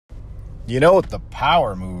You know what the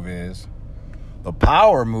power move is? The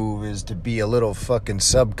power move is to be a little fucking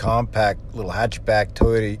subcompact, little hatchback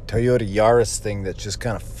Toyota Yaris thing that's just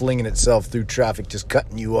kind of flinging itself through traffic, just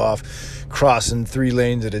cutting you off, crossing 3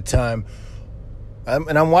 lanes at a time.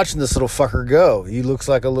 And I'm watching this little fucker go. He looks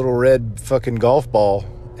like a little red fucking golf ball.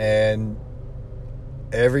 And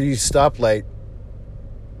every stoplight,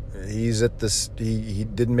 he's at this. He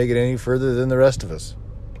didn't make it any further than the rest of us.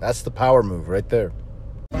 That's the power move right there.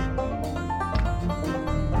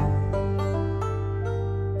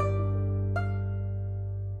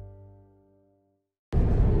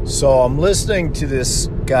 So I'm listening to this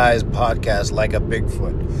guy's podcast, Like a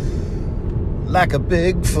Bigfoot. Like a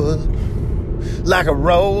Bigfoot, like a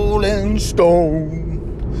rolling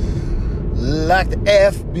stone, like the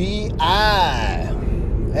FBI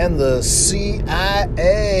and the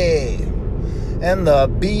CIA and the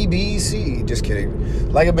BBC. Just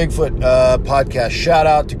kidding. Like a Bigfoot podcast. Shout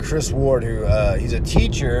out to Chris Ward, who he's a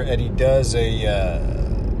teacher and he does a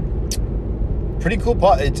pretty cool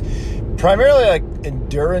It's primarily like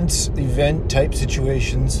endurance event type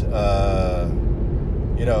situations,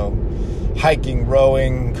 hiking,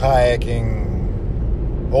 rowing,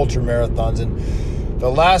 kayaking, ultra marathons. And the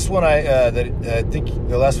last one I think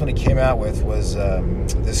the last one he came out with was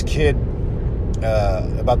this kid,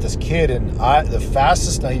 about this kid, and the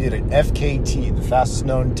fastest, he did an FKT, the fastest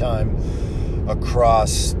known time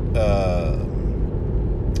across the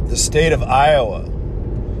state of Iowa,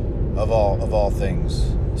 of all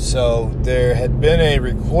things. So there had been a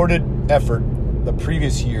recorded effort the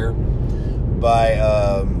previous year by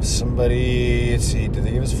somebody. Let's see, did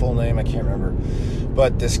they give his full name? I can't remember.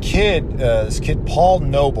 But this kid, Paul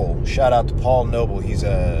Noble. Shout out to Paul Noble. He's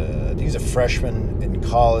a freshman in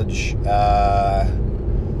college,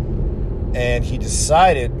 and he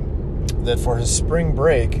decided that for his spring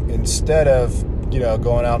break, instead of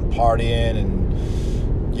going out and partying and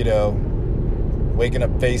waking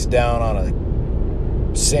up face down on a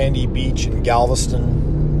sandy beach in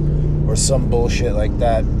Galveston or some bullshit like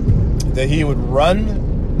that, that he would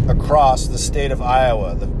run across the state of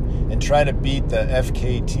Iowa and try to beat the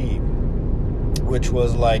FKT, which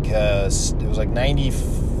was like it was like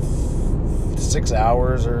 96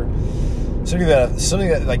 hours or something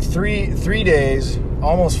that like three days,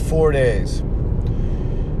 almost 4 days.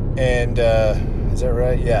 And is that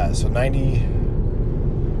right? Yeah. So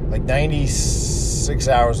 96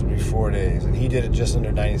 hours would be 4 days, and he did it just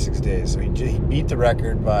under 96 days. So he beat the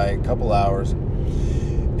record by a couple hours,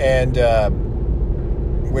 and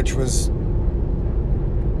which was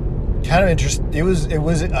kind of interesting. It was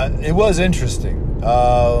interesting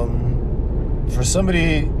for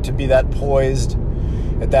somebody to be that poised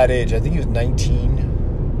at that age. I think he was 19.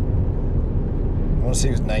 I want to say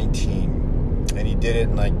he was 19, and he did it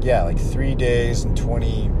in like 3 days and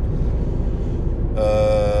 20.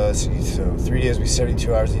 So 3 days would be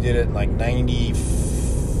 72 hours. He did it in like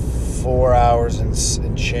 94 hours and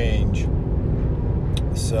change.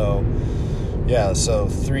 So, yeah, so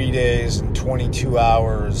 3 days and 22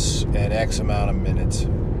 hours and X amount of minutes.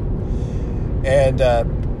 And,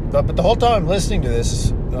 but the whole time I'm listening to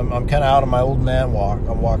this, I'm kind of out on my old man walk.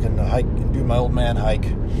 I'm walking a hike and doing my old man hike.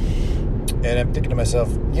 And I'm thinking to myself,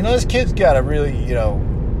 this kid's got a really,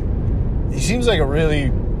 he seems like a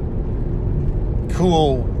really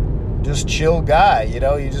cool, just chill guy.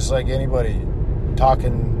 He's just like anybody,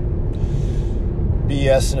 talking,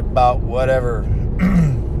 BSing about whatever.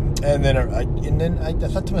 and then I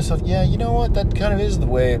thought to myself, yeah, you know what? That kind of is the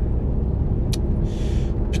way.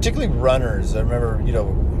 Particularly runners. I remember,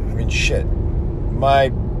 shit.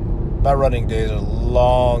 My running days are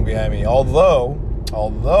long behind me. Although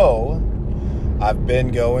I've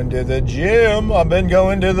been going to the gym. I've been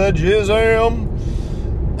going to the gym.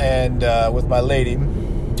 And with my lady,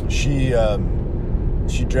 she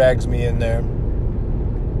drags me in there,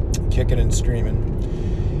 kicking and screaming.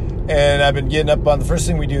 And I've been getting up on, the first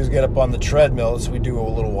thing we do is get up on the treadmill. So we do a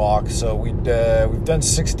little walk. So we've done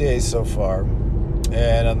 6 days so far.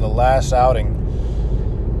 And on the last outing,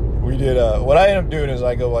 we did, what I end up doing is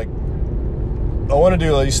I go I want to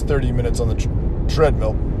do at least 30 minutes on the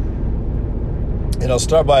treadmill. And I'll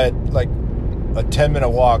start by a 10-minute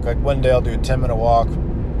walk. Like one day I'll do a 10-minute walk.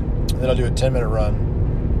 Then I'll do a 10-minute run,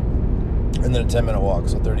 and then a 10-minute walk,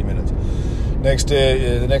 so 30 minutes. Next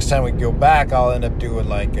day, the next time we go back, I'll end up doing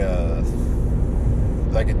like a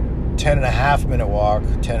 10.5-minute walk,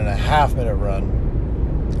 10.5-minute run,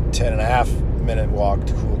 10.5-minute walk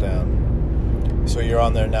to cool down. So you're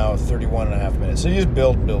on there now 31.5 minutes. So you just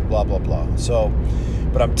build, blah blah blah. So,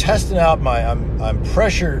 but I'm testing out I'm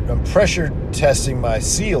pressure testing my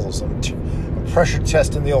seals. I'm pressure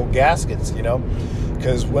testing the old gaskets,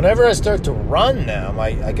 because whenever I start to run now,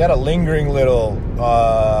 I got a lingering little,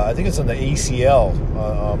 I think it's on the ACL,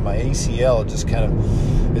 on my ACL, just kind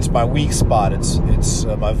of, it's my weak spot. It's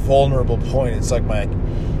my vulnerable point. It's like my,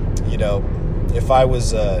 you know, if I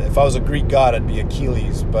was a Greek god, I'd be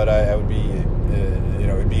Achilles, but I would be, you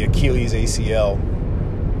know, it'd be Achilles ACL,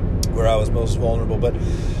 where I was most vulnerable. But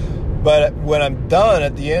when I'm done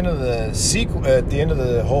at the end of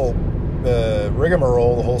the whole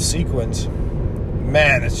rigmarole, the whole sequence,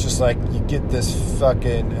 man, it's just like you get this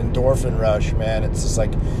fucking endorphin rush, man. It's just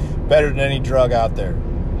like better than any drug out there,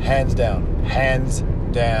 hands down.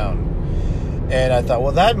 And I thought,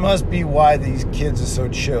 well, that must be why these kids are so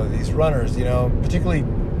chill, these runners, you know, particularly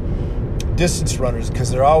distance runners, because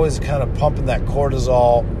they're always kind of pumping that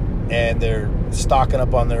cortisol and they're stocking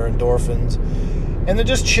up on their endorphins, and they're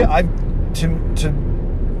just chill. To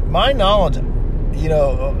my knowledge, you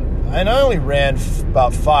know, and I only ran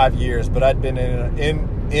about 5 years, but I'd been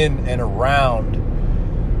in and around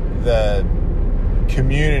the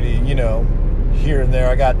community, you know, here and there.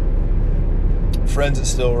 I got friends that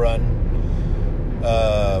still run.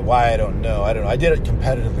 Why, I don't know. I did it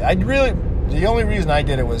competitively. The only reason I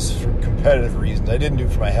did it was for competitive reasons. I didn't do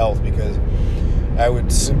it for my health, because I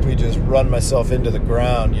would simply just run myself into the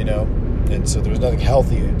ground, you know, and so there was nothing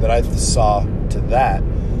healthy that I saw to that.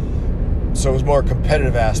 So it was more a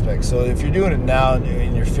competitive aspect. So if you're doing it now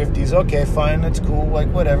in your 50s, okay, fine, that's cool, like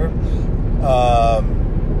whatever.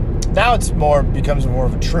 Now it's becomes more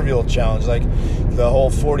of a trivial challenge, like the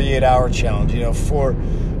whole 48-hour challenge. You know,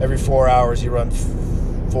 every 4 hours you run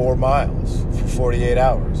 4 miles for 48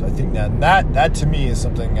 hours. I think that to me is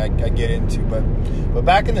something I get into. But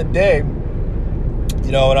back in the day,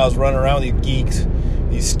 you know, when I was running around with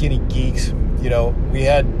these skinny geeks, you know, we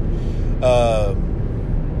had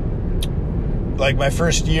like my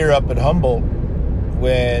first year up at Humboldt,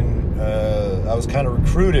 when I was kind of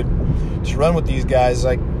recruited to run with these guys.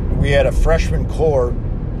 Like, we had a freshman core,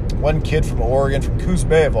 one kid from Oregon, from Coos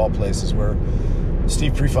Bay of all places, where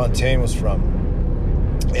Steve Prefontaine was from.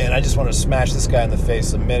 And I just wanted to smash this guy in the face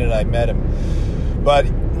the minute I met him. But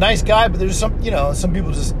nice guy, but there's some, you know, some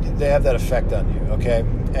people just, they have that effect on you, okay?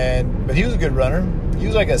 But he was a good runner. He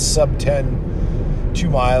was like a sub-10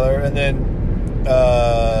 2-miler. And then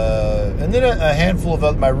a handful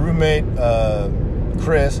of my roommate,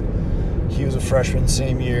 Chris, he was a freshman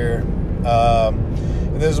same year.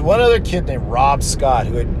 And there's one other kid named Rob Scott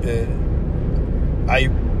who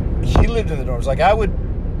he lived in the dorms. Like, I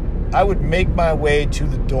would make my way to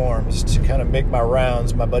the dorms to kind of make my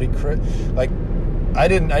rounds. My buddy Chris, like, I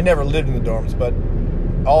never lived in the dorms, but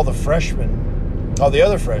all the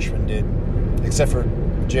other freshmen did, except for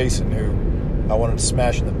Jason, who I wanted to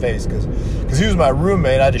smash in the face because he was my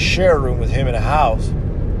roommate. I had to share a room with him in a house,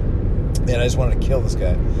 and I just wanted to kill this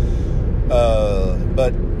guy.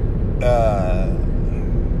 But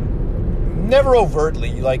never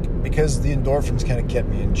overtly, like, because the endorphins kind of kept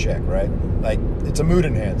me in check, right? Like, it's a mood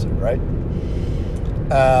enhancer, right?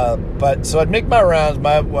 But so I'd make my rounds.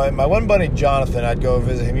 My one buddy Jonathan, I'd go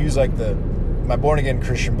visit him. He was like my born again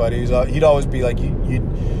Christian buddy. He'd always be like, you'd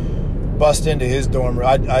bust into his dorm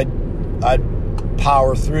room. I'd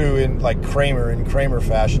power through in like Kramer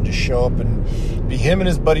fashion, just show up and be him and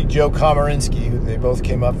his buddy Joe Komarinsky, who they both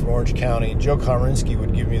came up from Orange County. And Joe Komarinsky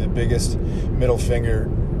would give me the biggest middle finger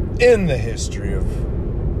in the history of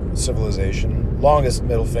civilization. Longest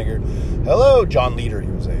middle finger. Hello, John Leader,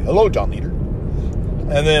 he would say. Hello, John Leader.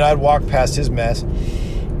 And then I'd walk past his mess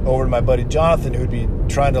over to my buddy Jonathan, who'd be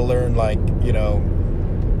trying to learn, like, you know,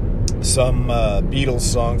 some Beatles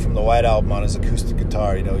song from the White Album on his acoustic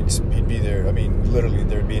guitar. You know, he'd be there. I mean, literally,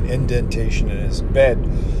 there'd be an indentation in his bed,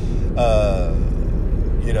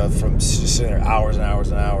 you know, from just sitting there hours and hours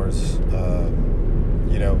and hours,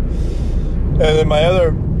 you know. And then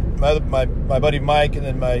my buddy Mike, and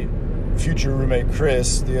then my future roommate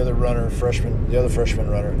Chris, the other freshman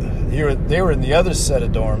runner, they were in the other set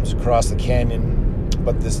of dorms across the canyon.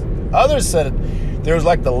 But this other set there was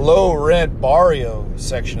like the low rent barrio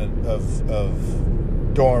section of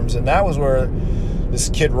dorms, and that was where this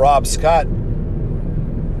kid Rob Scott,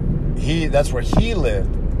 that's where he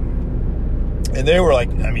lived. And they were like,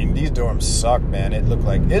 I mean, these dorms suck, man. It looked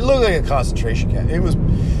like a concentration camp. It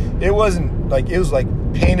was like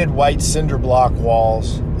painted white cinder block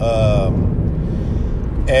walls.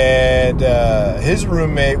 And his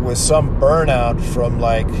roommate was some burnout from,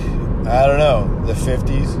 like, I don't know, the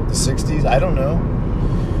 50s, the 60s, I don't know.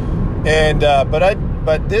 And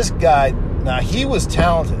but this guy, now he was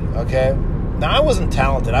talented, okay? Now I wasn't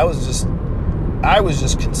talented. I was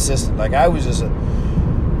just consistent. Like, I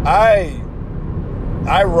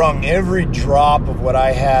wrung every drop of what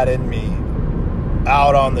I had in me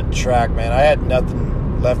out on the track, man, I had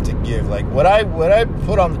nothing left to give. Like, what I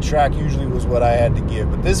put on the track usually was what I had to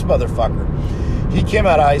give. But this motherfucker, he came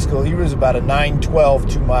out of high school. He was about a 9:12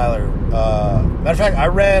 2-miler. Matter of fact, I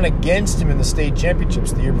ran against him in the state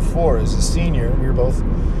championships the year before as a senior. We were both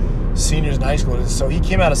seniors in high school. So he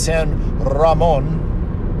came out of San Ramon.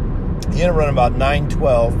 He ended up running about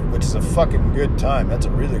 9:12, which is a fucking good time. That's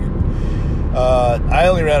a really good. I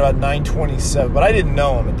only ran about 9:27, but I didn't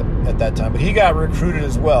know him at that time. But he got recruited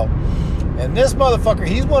as well. And this motherfucker,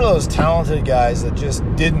 he's one of those talented guys that just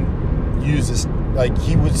didn't use this. Like,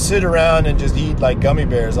 he would sit around and just eat like gummy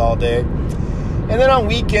bears all day. And then on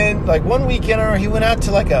weekend, like one weekend, he went out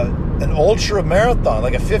to like an ultra marathon,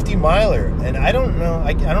 like a 50-miler. And I don't know.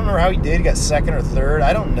 I don't know how he did. He got second or third.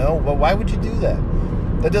 I don't know. But why would you do that?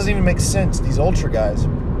 That doesn't even make sense. These ultra guys.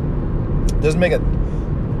 Doesn't make a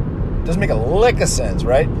lick of sense,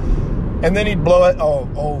 right? And then he'd blow it.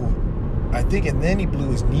 I think, and then he blew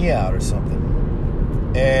his knee out or something.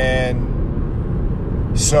 And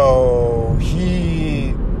so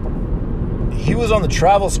he was on the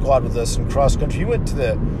travel squad with us in cross country. He went to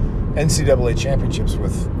the NCAA championships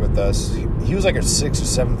with us. He was like our 6th or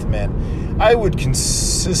 7th man. I would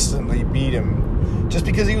consistently beat him just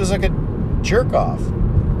because he was like a jerk off.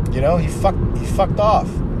 You know, he fucked off.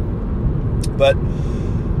 But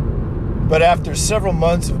after several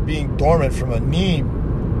months of being dormant from a knee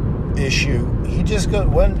issue, he just got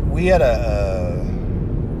we had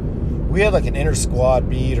like an inter squad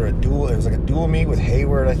meet or a dual. It was like a dual meet with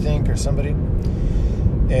Hayward, I think, or somebody.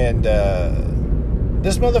 And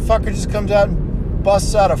this motherfucker just comes out and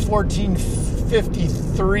busts out a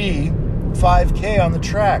 14:53 5K on the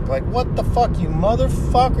track. Like, what the fuck, you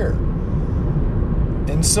motherfucker?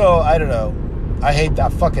 And so I don't know. I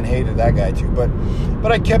fucking hated that guy too. But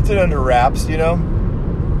I kept it under wraps, you know.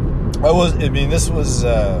 This was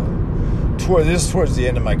towards the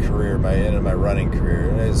end of my career, end of my running career.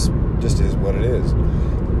 It just is what it is.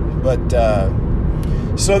 But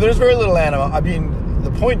so there's very little animosity. I mean, the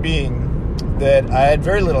point being that I had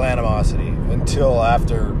very little animosity until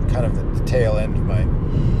after kind of the tail end of my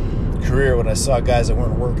career, when I saw guys that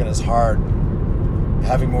weren't working as hard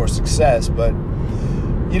having more success. But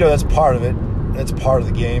you know, that's part of it. That's part of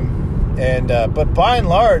the game. And but by and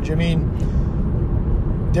large, I mean,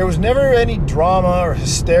 there was never any drama or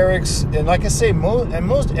hysterics. And like I say,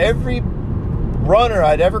 most every runner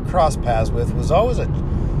I'd ever crossed paths with was always a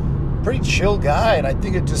pretty chill guy. And I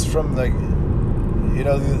think it just from the, you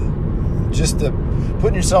know, just the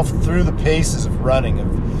putting yourself through the paces of running,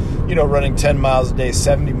 running 10 miles a day,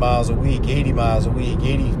 70 miles a week, 80 miles a week,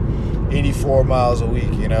 84 miles a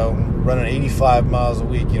week, you know, running 85 miles a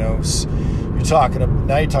week, you know. You're talking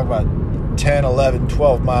about 10, 11,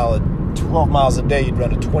 12 miles a day. You'd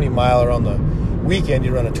run a 20 miler on the weekend.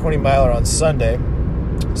 You'd run a 20 miler on Sunday.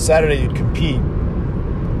 Saturday you'd compete,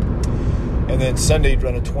 and then Sunday you'd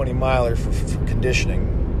run a 20 miler for conditioning.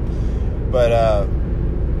 But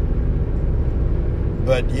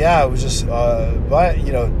yeah, it was just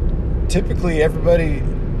typically everybody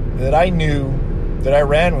that I knew that I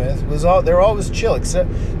ran with they were always chill,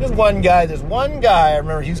 except there's one guy I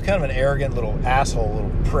remember. He was kind of an arrogant little asshole,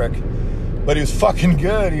 little prick, but he was fucking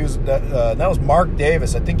good. He was that was Mark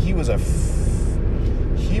Davis. I think he won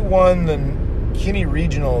the Kinney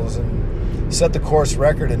Regionals and set the course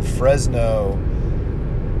record in Fresno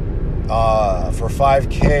for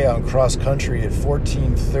 5K on cross country at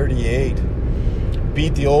 14:38.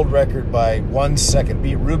 Beat the old record by 1 second.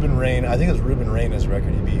 Beat Ruben Rain. I think it was Ruben Rayna's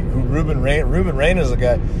record. He beat Ruben Rayna is the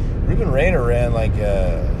guy. Ruben Rayna ran like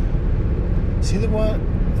is he the one?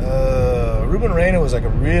 Ruben Rayna was like a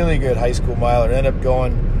really good high school miler. Ended up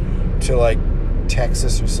going to like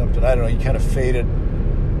Texas or something. I don't know. He kind of faded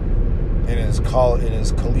in his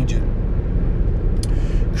collegiate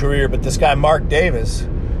career. But this guy Mark Davis,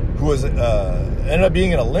 who was ended up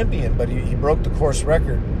being an Olympian, but he broke the course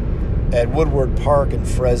record at Woodward Park in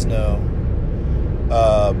Fresno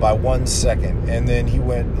by 1 second. And then he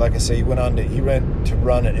went, like I say, he went to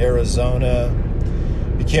run at Arizona,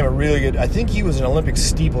 became a really good, I think he was an Olympic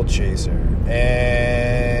steeplechaser.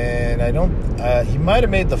 And he might have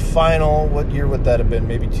made the final. What year would that have been?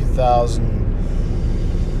 Maybe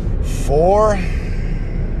 2004?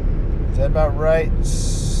 Is that about right?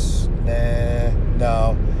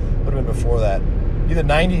 No. Would have been before that. Either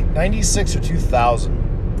 96 or 2000.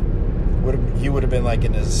 He would have been like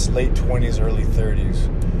in his late 20s, early 30s.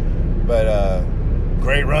 But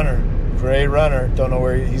great runner. Don't know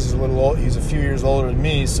where he's a little old. He's a few years older than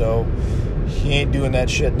me, so he ain't doing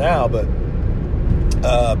that shit now. But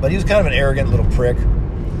he was kind of an arrogant little prick,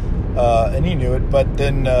 and he knew it. But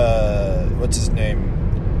then what's his name?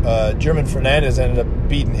 German Fernandez ended up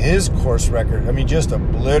beating his course record. I mean, just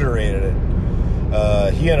obliterated it.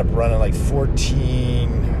 He ended up running like 14.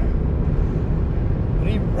 What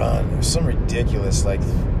did he run? It was some ridiculous, like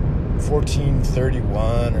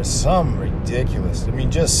 14:31 or some ridiculous. I mean,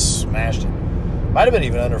 just smashed it. Might have been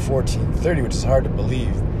even under 14:30, which is hard to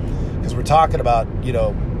believe, because we're talking about, you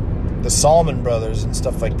know, the Sahlman brothers and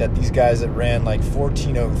stuff like that. These guys that ran like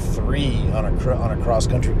 14:03 on a cross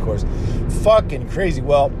country course, fucking crazy.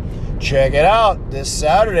 Well, check it out. This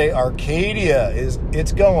Saturday, Arcadia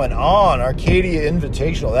it's going on. Arcadia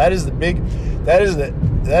Invitational. That is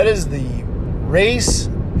the race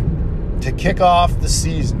to kick off the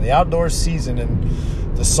season, the outdoor season, and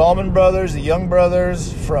the Sahlman brothers, the Young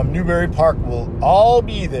brothers from Newbury Park will all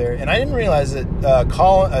be there. And I didn't realize that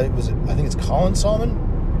Colin, I think it's Colin Sahlman.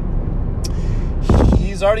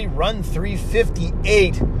 He's already run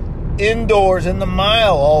 3:58 indoors in the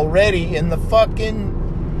mile already in the fucking.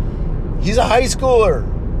 He's a high schooler.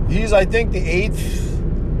 He's, I think, the eighth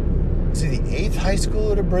high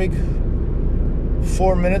schooler to break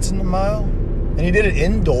 4 minutes in the mile, and he did it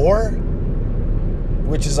indoor,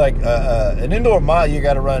 which is like an indoor mile you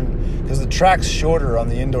got to run because the track's shorter on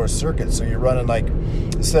the indoor circuit. So you're running like,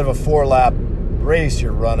 instead of a 4-lap race,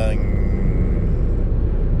 you're running.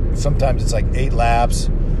 Sometimes it's like 8 laps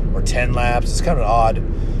or 10 laps. It's kind of odd,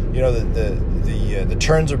 you know. The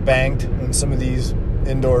turns are banked in some of these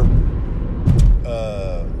indoor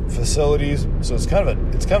facilities, so it's kind of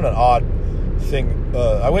an odd thing.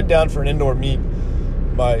 I went down for an indoor meet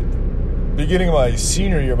my beginning of my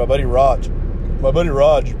senior year. My buddy Raj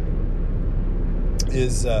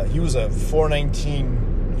is he was a 4:19.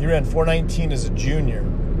 He ran 4:19 as a junior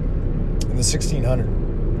in the 1600.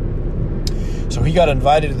 So he got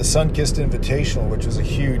invited to the Sunkist Invitational, which was a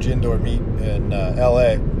huge indoor meet in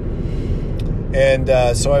L.A. And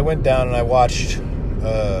so I went down and I watched.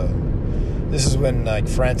 This is when like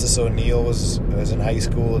Francis O'Neill was in high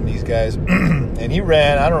school, and these guys, and he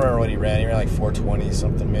ran. I don't remember what he ran. He ran like 4:20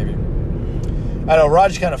 something maybe. I don't know.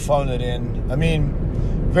 Raj kind of phoned it in. I mean,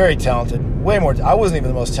 very talented. Way more. I wasn't even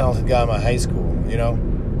the most talented guy in my high school. You know,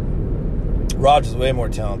 Raj was way more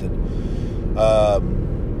talented.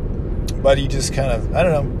 But he just kind of, I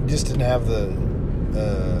don't know, just didn't have the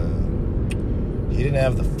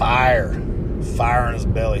fire in his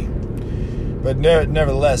belly. But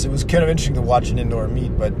nevertheless, it was kind of interesting to watch an indoor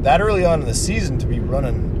meet. But that early on in the season to be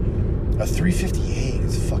running a 3:58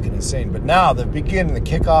 is fucking insane. But now the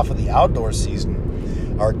kickoff of the outdoor season,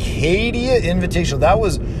 Arcadia Invitational. That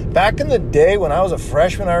was back in the day when I was a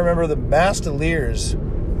freshman. I remember the Masteliers,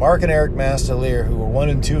 Mark and Eric Mastelier, who were 1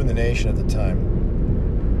 and 2 in the nation at the time.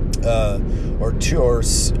 Or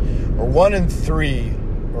 1 and 3,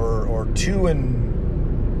 or 2 and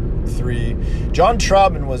 3. John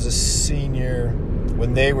Trautman was a senior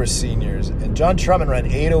when they were seniors, and John Trautman ran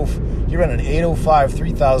an 8:05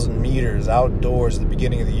 3,000 meters outdoors at the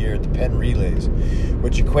beginning of the year at the Penn Relays,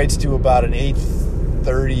 which equates to about an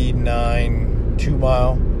 8:39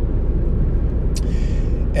 2-mile.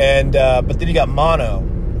 And but then he got mono,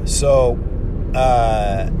 so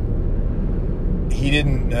he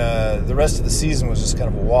didn't. The rest of the season was just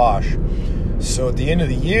kind of a wash. So at the end of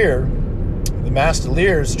the year, the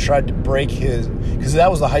Masteliers tried to break his, because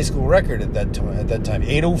that was the high school record at that time,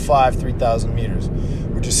 8:05 3,000 meters,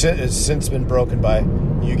 which has since been broken by,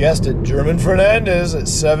 you guessed it, German Fernandez at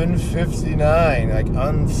 7:59, like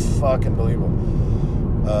unfucking believable.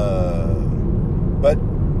 But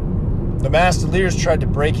the Masteliers tried to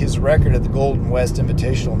break his record at the Golden West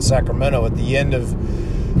Invitational in Sacramento at the end of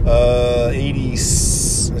the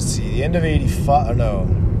end of 85. No,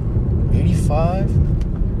 85.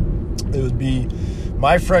 It would be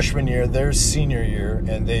my freshman year, their senior year,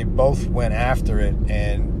 and they both went after it.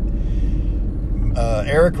 And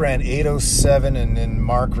Eric ran 8:07, and then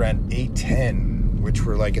Mark ran 8:10, which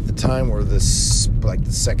were like at the time were the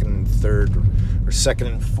second and third or second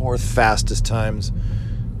and fourth fastest times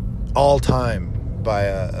all time by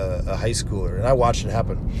a high schooler. And I watched it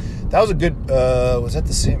happen. That was a good. Was that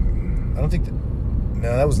the same? I don't think that.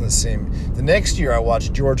 No, that wasn't the same. The next year, I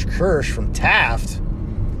watched George Kirsch from Taft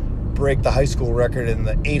break the high school record in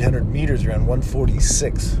the 800 meters. He ran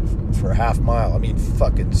 1:46 for a half mile. I mean,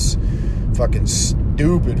 fucking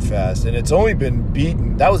stupid fast. And it's only been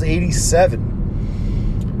beaten. That was 87,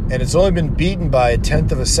 and it's only been beaten by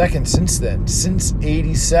 1/10 of a second since then. Since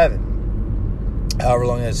 87, however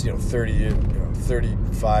long that's 30 years,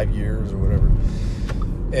 35 years or whatever.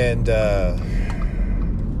 And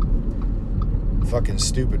fucking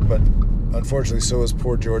stupid, but unfortunately so was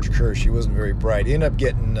poor George Kirsch. He wasn't very bright. He ended up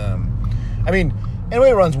getting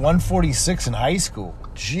anyway, runs 1:46 in high school.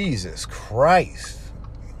 Jesus Christ.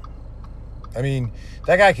 I mean,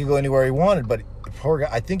 that guy could go anywhere he wanted, but the poor guy,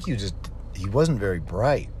 I think he wasn't very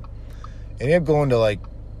bright. And he ended up going to, like,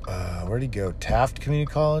 where'd he go? Taft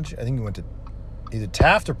Community College? I think he went to either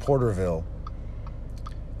Taft or Porterville.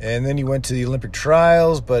 And then he went to the Olympic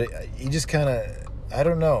trials, but he just kind of, I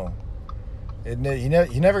don't know. He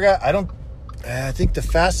never got, I think the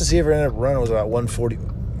fastest he ever ended up running was about 140,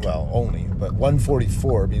 well, only, but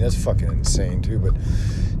 144. I mean, that's fucking insane, too. But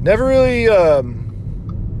never really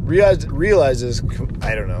realizes,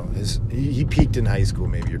 I don't know, he peaked in high school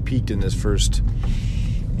maybe, or peaked in his first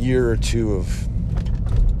year or two of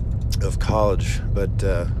college. But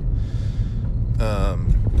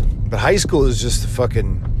high school is just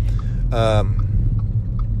fucking,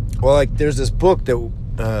 well, like, there's this book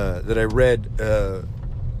that I read,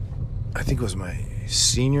 I think it was my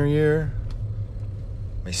senior year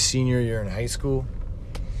in high school.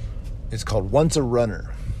 It's called Once a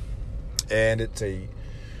Runner, and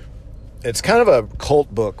it's kind of a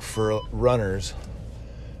cult book for runners,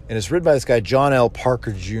 and it's written by this guy John L.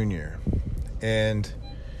 Parker Jr. And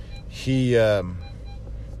he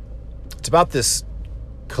it's about this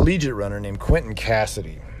collegiate runner named Quentin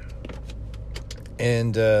Cassidy,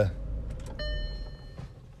 and it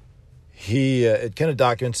kind of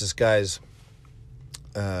documents this guy's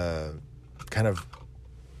kind of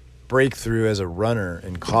breakthrough as a runner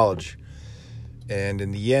in college. And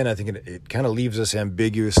in the end, I think it kind of leaves us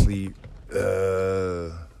ambiguously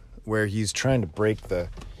where he's trying to break a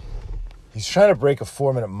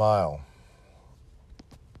 4-minute mile.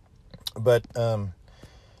 But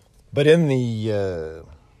in the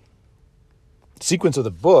sequence of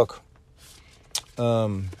the book,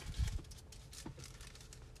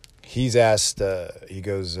 he's asked, he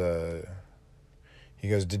goes,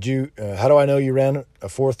 did you, how do I know you ran a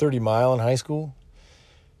 4:30 mile in high school?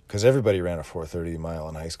 Because everybody ran a 4:30 mile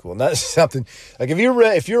in high school. And that's something, like,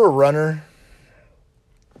 if you're a runner,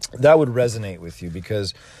 that would resonate with you,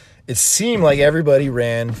 because it seemed like everybody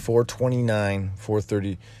ran 4:29,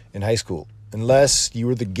 4:30 in high school, unless you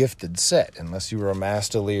were the gifted set, unless you were a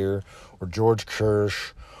Master or George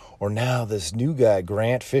Kirsch, or now this new guy,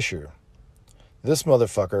 Grant Fisher. This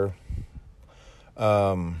motherfucker,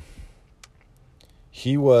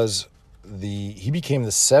 he became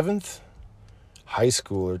the 7th high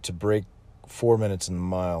schooler to break 4 minutes in the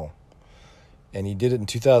mile, and he did it in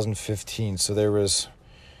 2015. So there's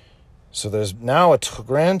now a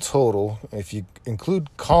grand total, if you include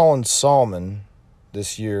Colin Sahlman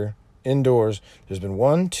this year indoors, there's been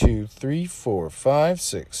 1, 2, 3, 4, 5,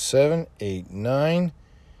 6, 7, 8, 9,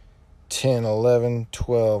 10, 11,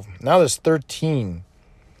 12. Now there's 13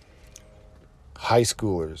 high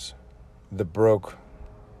schoolers that broke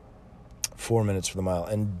 4 minutes for the mile.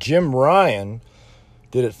 And Jim Ryan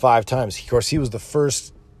did it 5 times. Of course, he was the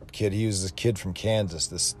first kid. He was this kid from Kansas.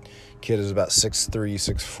 This kid is about 6'3",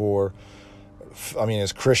 6'4". I mean,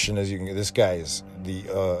 as Christian as you can get. This guy is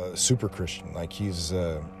the super Christian. Like, he's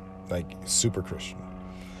like super Christian.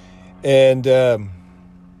 And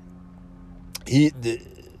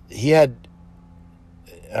he had,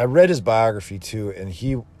 I read his biography too, and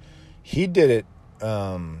he did it,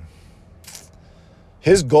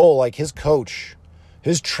 his goal, like his coach,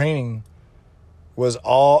 his training was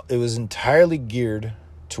entirely geared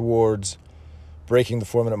towards breaking the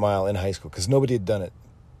 4-minute mile in high school, because nobody had done it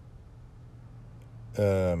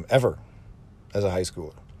ever as a high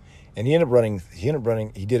schooler. And he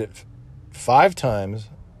did it 5 times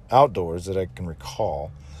outdoors that I can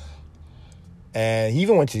recall. And he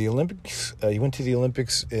even went to the Olympics. He went to the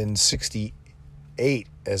Olympics in 1968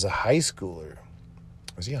 as a high schooler.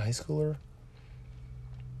 Was he a high schooler?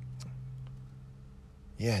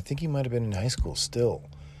 Yeah, I think he might have been in high school still.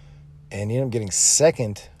 And he ended up getting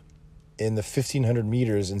second in the 1,500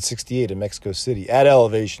 meters in 1968 in Mexico City at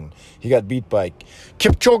elevation. He got beat by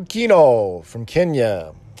Kipchoge from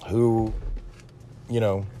Kenya, who,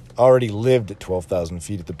 already lived at 12,000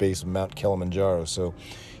 feet at the base of Mount Kilimanjaro. So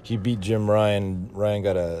he beat Jim Ryan. Ryan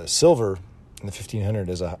got a silver in the 1,500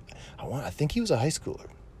 I think he was a high schooler.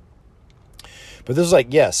 But this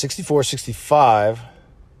was 64, 65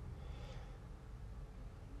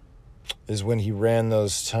 is when he ran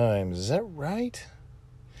those times. Is that right?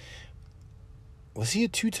 Was he a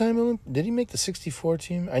 2-time Olympian? Did he make the 64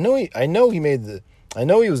 team? I know he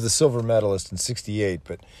was the silver medalist in 68,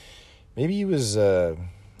 but maybe he was,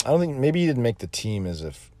 maybe he didn't make the team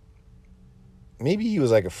maybe he was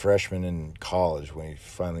like a freshman in college when he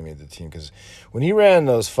finally made the team, because when he ran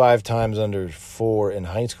those 5 times under 4 in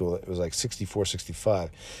high school, it was like 64, 65.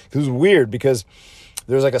 It was weird because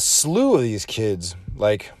there was like a slew of these kids,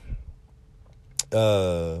 like,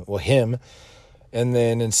 him, And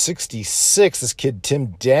then in 66, this kid, Tim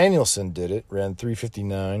Danielson, did it. Ran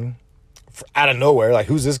 3:59 out of nowhere. Like,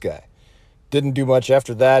 who's this guy? Didn't do much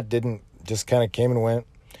after that. Just kind of came and went.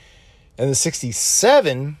 And in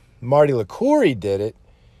 67, Marty LaCourie did it.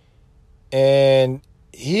 And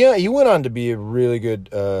he went on to be a really good,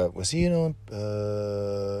 he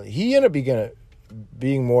ended up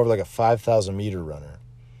being more of like a 5,000 meter runner.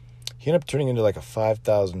 He ended up turning into like a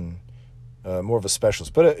 5,000, more of a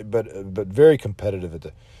specialist, but very competitive at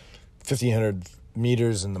the 1,500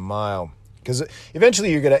 meters and the mile. Because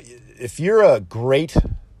eventually if you're a great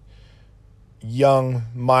young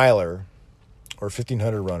miler or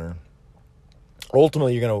 1,500 runner,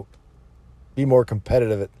 ultimately you're going to be more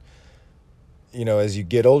competitive at, as you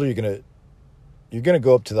get older, you're going to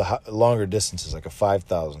go up to the longer distances, like a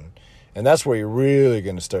 5,000. And that's where you're really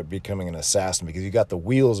going to start becoming an assassin, because you got the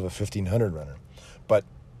wheels of a 1,500 runner. But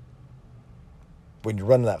when you're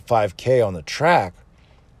running that 5K on the track,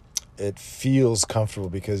 it feels comfortable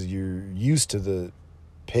because you're used to the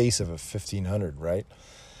pace of a 1,500, right?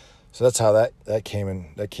 So that's how that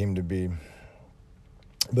came to be.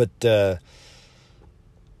 But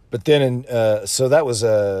then so that was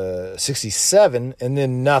 67, and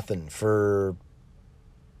then nothing for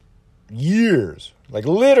years, like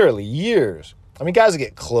literally years. I mean, guys would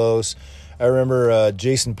get close. I remember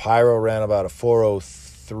Jason Pyro ran about a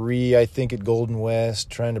 4:03, I think, at Golden West,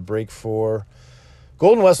 trying to break 4.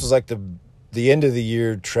 Golden West was like the end of the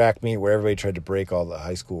year track meet where everybody tried to break all the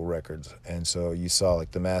high school records. And so you saw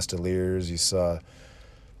like the Masteliers, you saw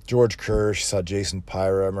George Kirsch, you saw Jason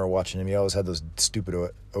Pyro. I remember watching him. He always had those stupid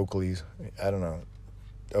Oakleys. I don't know.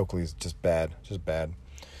 Oakley's just bad.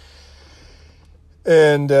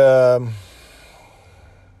 And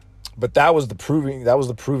but that was the proving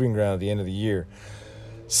ground at the end of the year.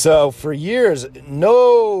 So for years,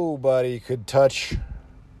 nobody could touch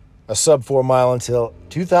a sub 4 mile until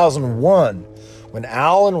 2001, when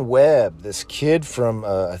Alan Webb, this kid from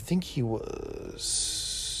I think he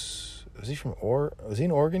was he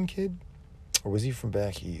an Oregon kid, or was he from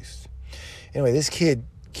back east? Anyway, this kid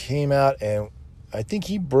came out, and I think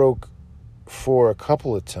he broke 4 a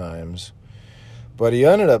couple of times, but he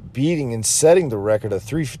ended up beating and setting the record of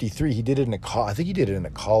 3:53. He did it I think he did it in a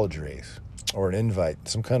college race or an invite,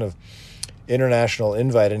 some kind of international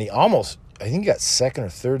invite, and I think he got second or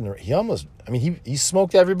third. He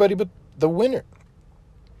smoked everybody but the winner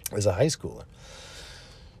as a high schooler.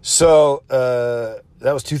 So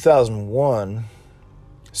that was 2001.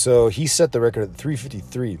 So he set the record at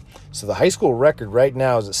 3:53. So the high school record right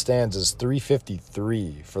now, as it stands, is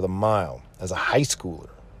 3:53 for the mile as a high schooler.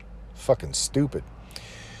 Fucking stupid.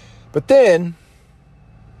 But then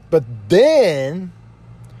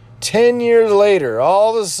 10 years later,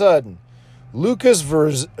 all of a sudden, Lucas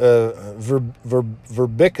Verbicas,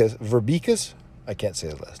 I can't say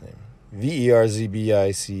his last name,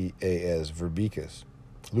 Verzbicas, Verbicas,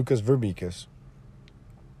 Lucas Verbicas,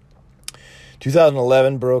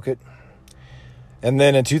 2011 broke it. And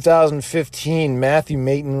then in 2015, Matthew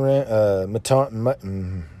Maton,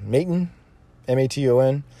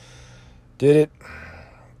 Maton, did it.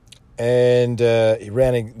 And he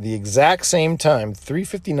ran the exact same time,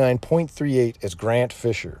 3:59.38, as Grant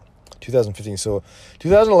Fisher, 2015. So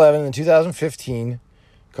 2011 and 2015,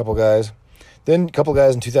 a couple guys. Then a couple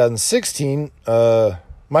guys in 2016,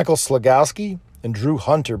 Michael Slagowski and Drew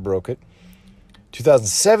Hunter broke it.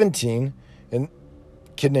 2017, a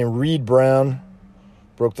kid named Reed Brown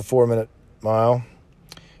broke the 4-minute mile.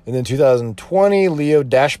 And then 2020, Leo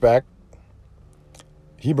Dashback,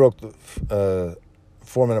 he broke the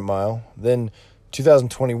 4-minute mile. Then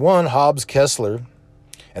 2021, Hobbs Kessler.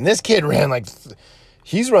 And this kid ran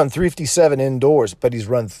he's run 3:57 indoors, but he's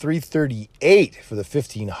run 3:38 for the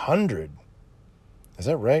 1,500. Is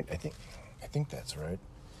that right? I think that's right.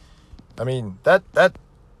 I mean,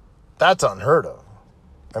 that's unheard of.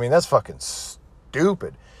 I mean, that's fucking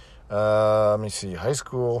stupid. Let me see. High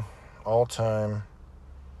school, all-time.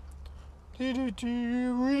 For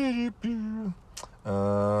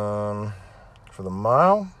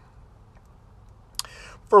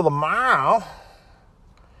the mile,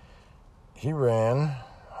 he ran,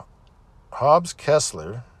 Hobbs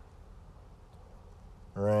Kessler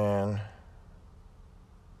ran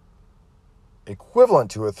equivalent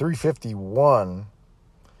to a 3:51,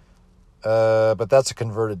 but that's a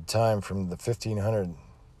converted time from the 1,500.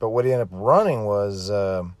 But what he ended up running was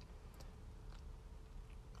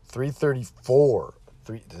 3:34.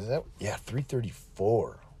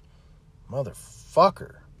 3:34.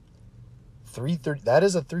 Motherfucker. 3:30. That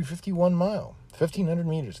is a 3:51 mile. 1,500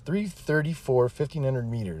 meters. 3:34, 1,500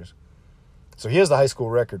 meters. So he has the high school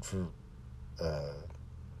record for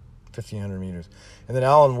 1,500 meters. And then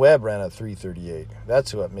Alan Webb ran at 3:38.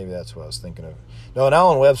 Maybe that's what I was thinking of. No, and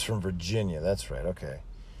Alan Webb's from Virginia. That's right. Okay.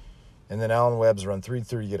 And then Alan Webb's run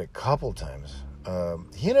 3:38 a couple times.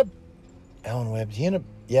 He ended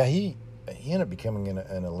up becoming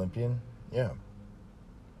an Olympian. Yeah.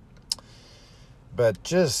 But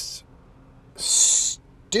just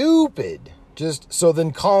stupid. So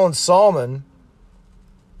then Colin Sahlman,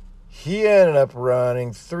 he ended up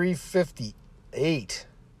running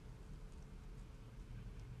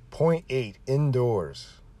 3:58.8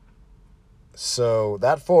 indoors. So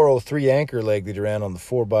that 4:03 anchor leg that he ran on the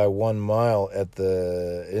 4x1 mile at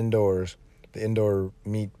the indoor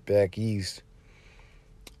meet back east,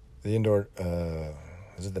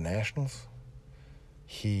 is it the Nationals?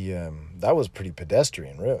 That was pretty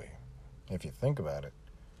pedestrian, really, if you think about it.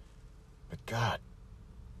 But God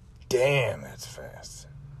damn, that's fast.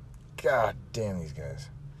 God damn these guys.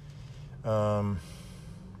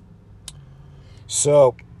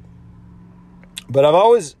 But I've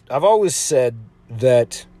always said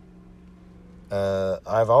that, and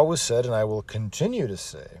I will continue to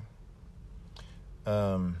say,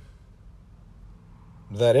 that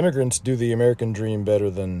immigrants do the American dream better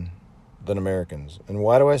than Americans. And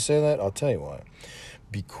why do I say that? I'll tell you why.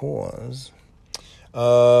 Because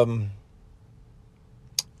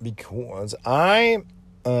I'm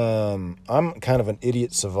kind of an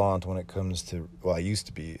idiot savant when it comes to, I used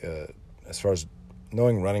to be, as far as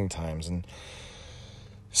knowing running times. And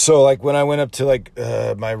so, like, when I went up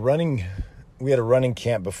to, my running, we had a running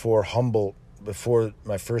camp before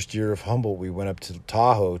my first year of Humboldt. We went up to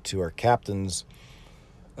Tahoe to our captain's,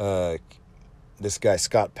 this guy,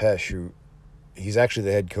 Scott Pesh, he's actually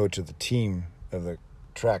the head coach of the team of the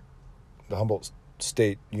Humboldt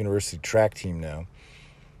State University track team now.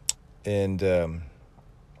 And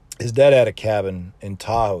his dad had a cabin in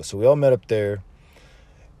Tahoe. So we all met up there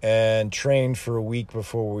and trained for a week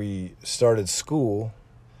before we started school.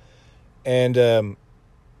 And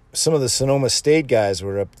some of the Sonoma State guys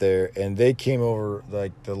were up there, and they came over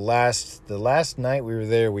the last night we were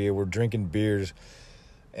there. We were drinking beers,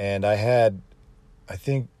 and I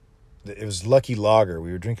think it was Lucky Lager.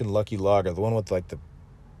 We were drinking Lucky Lager, the one with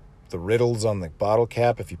the riddles on the bottle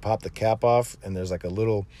cap. If you pop the cap off, and there's a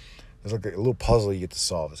little puzzle you get to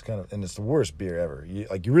solve. It's it's the worst beer ever.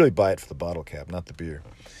 You really buy it for the bottle cap, not the beer.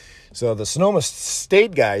 So the Sonoma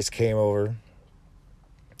State guys came over,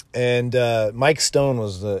 and Mike Stone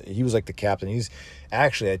was the captain. He's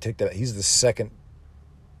actually, he's the second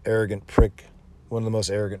arrogant prick, one of the most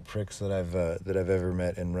arrogant pricks that I've ever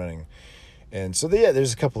met in running. And so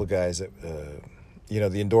there's a couple of guys that the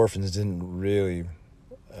endorphins didn't really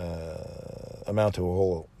amount to a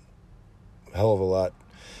whole hell of a lot.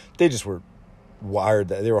 They just were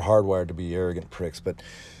hardwired to be arrogant pricks, but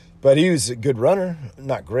he was a good runner,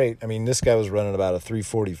 not great. I mean, this guy was running about a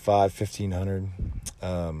 3:45, 1,500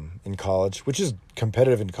 in college, which is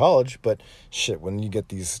competitive in college, but shit, when you get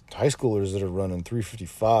these high schoolers that are running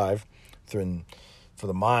 3:55 for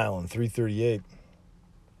the mile and 3:38,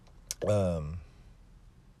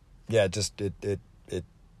 it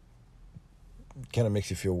kind of makes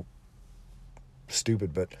you feel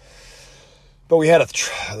stupid, but we had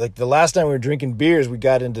the last time we were drinking beers, we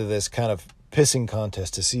got into this kind of pissing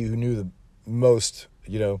contest to see who knew the most,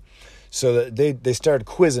 so that they started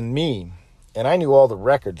quizzing me, and I knew all the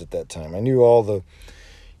records at that time. I knew all the,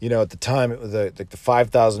 at the time, it was the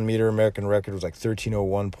 5,000 meter American record was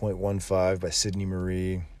 13:01.15 by Sidney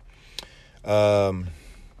Marie.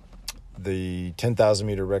 The 10,000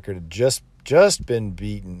 meter record had just been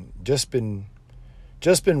beaten, just been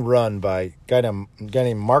run by a guy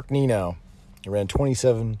named Mark Nenow. He ran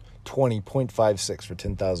 27:20.56 for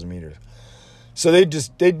 10,000 meters. So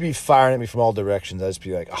they'd be firing at me from all directions. I'd just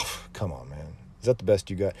be like, "Oh, come on, man. Is that the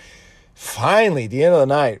best you got?" Finally, at the end of the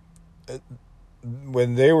night,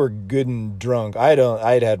 when they were good and drunk, I'd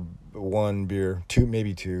had one beer,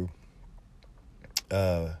 maybe two.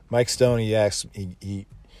 Mike Stone, he asked, he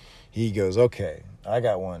goes, "Okay, I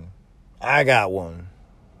got one.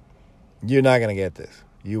 You're not gonna get this.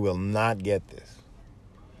 You will not get this.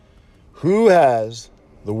 Who has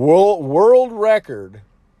the world record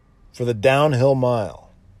for the downhill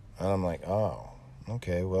mile?" And I'm like, "Oh,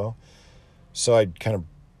 okay, well." So I kind of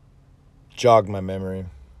jogged my memory.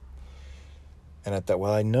 And I thought,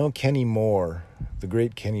 well, I know Kenny Moore, the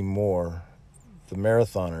great Kenny Moore, the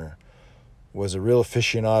marathoner, was a real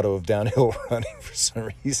aficionado of downhill running for some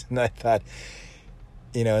reason. I thought,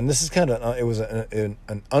 and this is kind of, it was an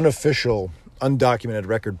unofficial, undocumented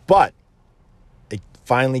record, but it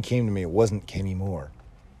finally came to me. It wasn't Kenny Moore.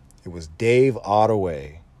 It was Dave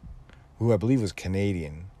Ottaway, who I believe was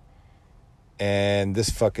Canadian. And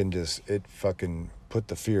this fucking put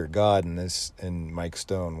the fear of God in Mike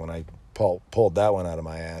Stone when I pulled that one out of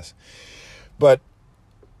my ass. But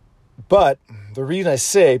the reason I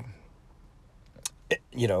say,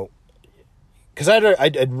 you know, because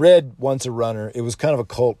I'd read Once a Runner. It was kind of a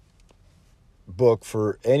cult book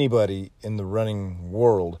for anybody in the running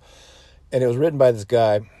world. And it was written by this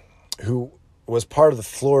guy who was part of the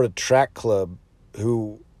Florida Track Club,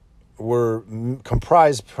 who were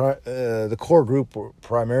comprised, the core group were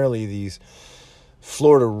primarily these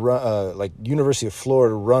Florida, like University of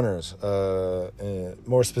Florida runners,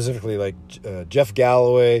 more specifically like Jeff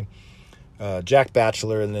Galloway, Jack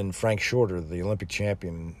Batchelor, and then Frank Shorter, the Olympic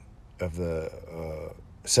champion of the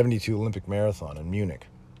 72 Olympic Marathon in Munich,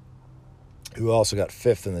 who also got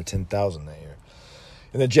fifth in the 10,000 that year.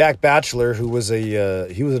 And then Jack Batchelor, who was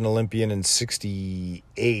he was an Olympian in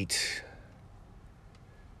 68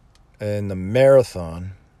 in the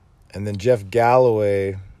marathon. And then Jeff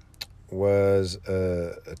Galloway was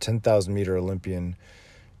a 10,000 meter Olympian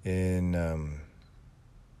in,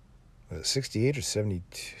 was it 68 or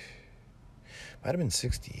 72? Might have been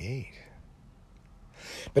 68.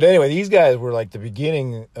 But anyway, these guys were like the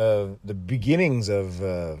beginnings of,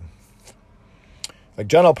 like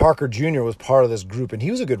John L. Parker Jr. was part of this group, and he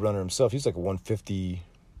was a good runner himself. He was like a 150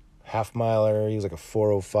 half miler. He was like a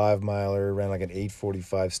 405 miler, ran like an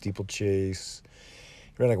 845 steeplechase.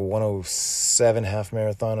 He ran like a 107 half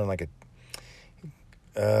marathon and like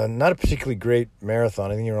a, not a particularly great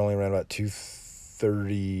marathon. I think he only ran about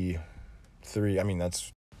 2:33. I mean,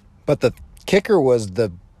 but the kicker was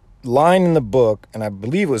the line in the book, and I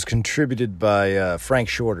believe it was contributed by Frank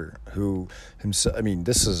Shorter, who himself,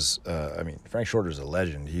 Frank Shorter's a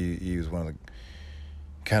legend. He was one of the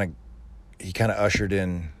kind of ushered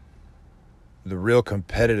in the real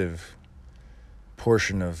competitive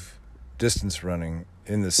portion of distance running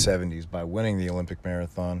in the 70s by winning the Olympic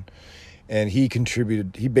marathon. And he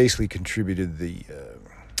basically contributed the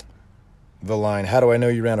line, how do I know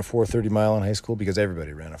you ran a 4:30 mile in high school? Because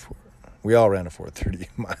everybody we all ran a 4:30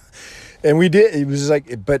 mile. And we did. It was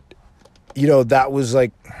like, but, you know, that was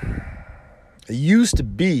like, it used to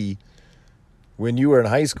be when you were in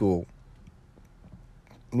high school,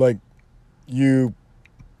 like, you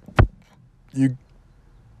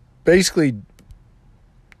basically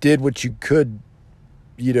did what you could,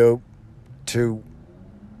 you know, to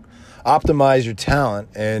optimize your talent.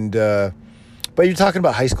 And, but you're talking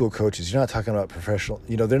about high school coaches. You're not talking about professional,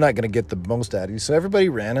 you know, they're not going to get the most out of you. So everybody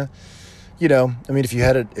ran you know, I mean, if you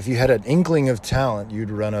had an inkling of talent, you'd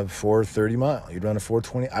run a 4:30 mile. You'd run a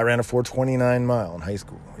 4:20. I ran a 4:29 mile in high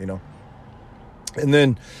school, you know. And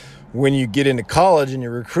then when you get into college and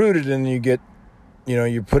you're recruited and you get, you know,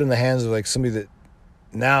 you're put in the hands of like somebody that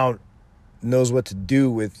now knows what to do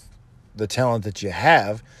with the talent that you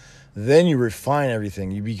have, then you refine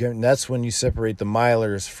everything. That's when you separate the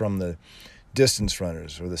milers from the distance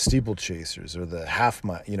runners or the steeplechasers or the half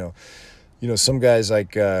mile, you know, some guys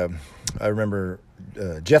like, I remember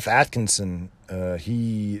Jeff Atkinson,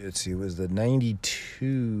 it was the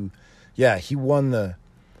 92. Yeah, he won the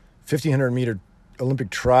 1,500 meter Olympic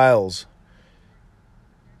trials.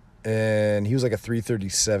 And he was like a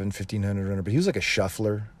 3:37, 1,500 runner, but he was like a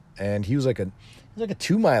shuffler. And he was like a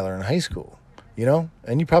 2-miler in high school, you know?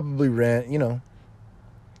 And he probably ran, you know,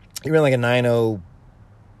 he ran like a 9:09,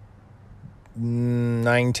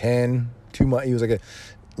 9:10, 2-mile. He was like a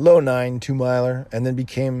low 9 2-miler, and then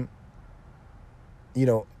became, you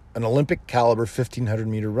know, an Olympic caliber 1,500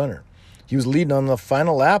 meter runner. He was leading on the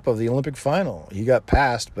final lap of the Olympic final. He got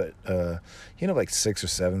passed, but he ended up like 6th or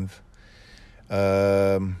 7th.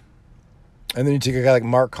 And then you take a guy like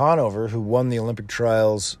Mark Conover, who won the Olympic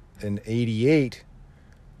trials in 88,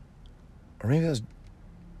 or maybe was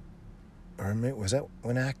that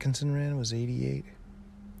when Atkinson ran? Was 88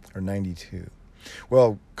 or 92?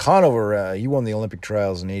 Well, Conover, he won the Olympic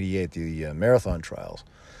trials in 88, the marathon trials.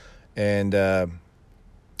 And,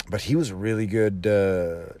 but he was a really good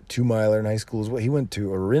 2-miler in high school as well. He went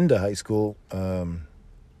to Orinda High School,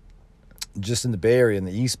 just in the Bay Area, in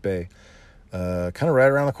the East Bay, kind of right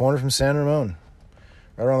around the corner from San Ramon,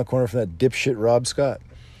 right around the corner from that dipshit Rob Scott.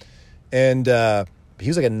 And he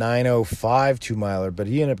was like a 9:05 2-miler, but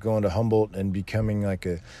he ended up going to Humboldt and becoming like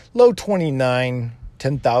a low 29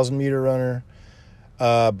 10,000 meter runner.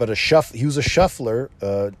 But he was a shuffler,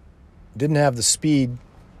 didn't have the speed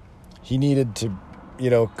he needed to, you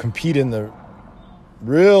know, compete in the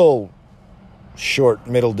real short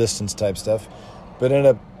middle distance type stuff, but ended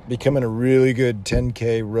up becoming a really good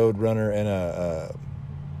 10K road runner and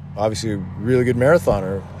obviously a really good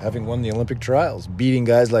marathoner, having won the Olympic trials, beating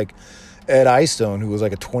guys like Ed Eyestone, who was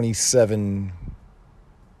like a 27:30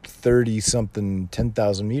 30-something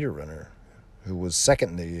 10,000 meter runner who was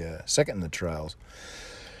second in the trials.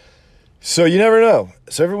 So you never know.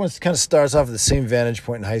 So everyone kind of starts off at the same vantage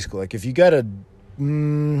point in high school. Like if you got to,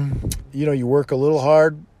 you work a little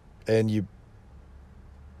hard and you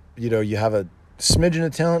have a smidgen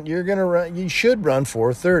of talent, you should run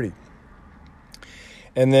 4:30.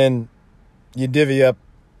 And then you divvy up,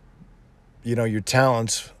 your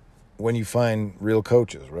talents when you find real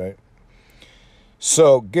coaches, right?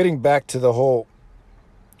 So getting back to the whole,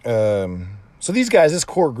 so these guys, this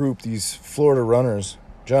core group, these Florida runners,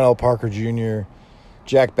 John L. Parker Jr.,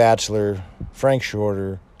 Jack Batchelor, Frank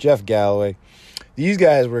Shorter, Jeff Galloway, these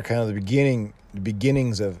guys were kind of the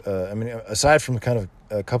beginnings of, aside from kind of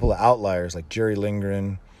a couple of outliers like Jerry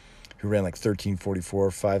Lindgren, who ran like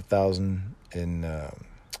 13:44, 5,000 in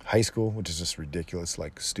high school, which is just ridiculous,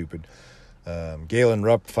 like stupid. Galen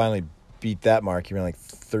Rupp finally beat that mark. He ran like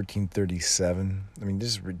 13:37. I mean,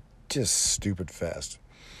 this is just stupid fast.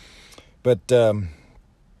 But by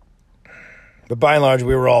and large,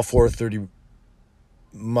 we were all 4:30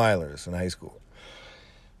 milers in high school.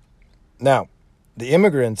 Now, the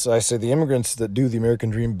immigrants that do the American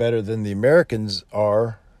dream better than the Americans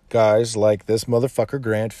are guys like this motherfucker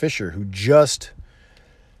Grant Fisher, who just,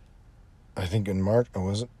 I think in March,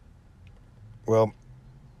 was it? Well,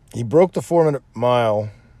 he broke the 4-minute mile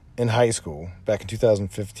in high school back in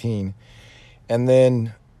 2015. And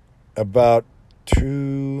then about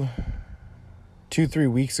 3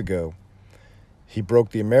 weeks ago, he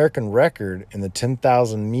broke the American record in the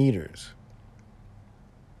 10,000 meters.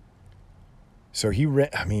 So he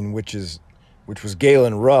ran, which was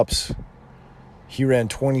Galen Rupp's. He ran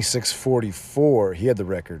 26:44. He had the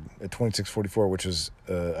record at 26:44, which was,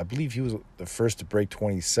 I believe he was the first to break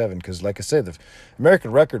 27. Because, like I said, the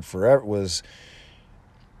American record forever was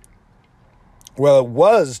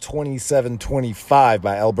 27:25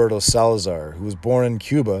 by Alberto Salazar, who was born in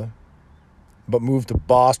Cuba, but moved to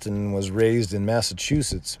Boston and was raised in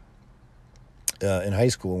Massachusetts in high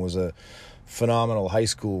school and was a phenomenal high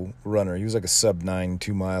school runner. He was like a sub-9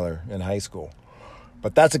 2-miler in high school.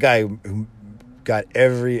 But that's a guy who got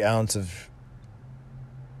every ounce of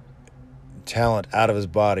talent out of his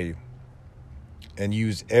body and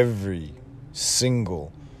used every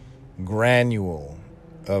single granule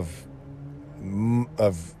of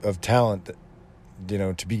talent that,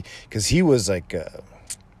 to be, because he was like,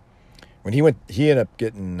 when he ended up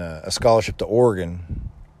getting a scholarship to Oregon,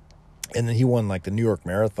 and then he won like the New York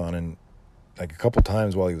Marathon and like a couple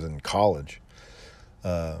times while he was in college.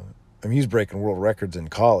 He was breaking world records in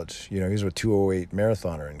college. He was a 2:08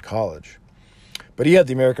 marathoner in college. But he had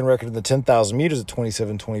the American record in the 10,000 meters at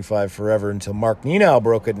 27:25 forever until Mark Nenow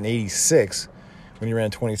broke it in 86 when he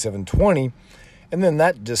ran 27:20. And then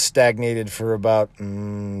that just stagnated for about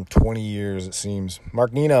 20 years, it seems.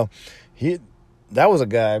 Mark Nenow, that was a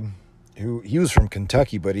guy who, he was from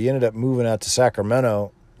Kentucky, but he ended up moving out to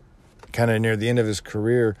Sacramento kind of near the end of his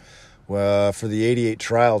career for the 88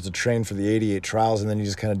 trials, to train for the 88 trials, and then he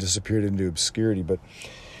just kind of disappeared into obscurity. But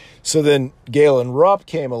so then Galen Rupp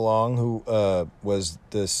came along, who was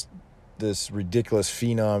this ridiculous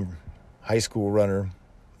phenom high school runner,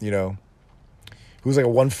 who was like a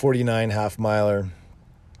 149 half miler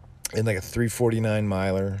and like a 349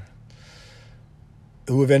 miler,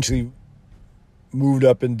 who eventually moved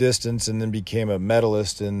up in distance and then became a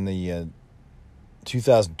medalist in the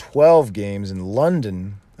 2012 games in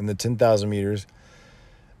London in the 10,000 meters.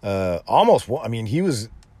 Almost won.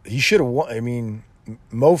 He should have won.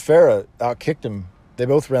 Mo Farah outkicked him. They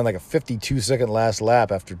both ran like a 52-second last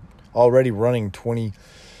lap after already running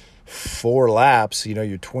 24 laps.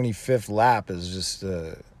 Your 25th lap is just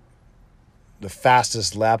the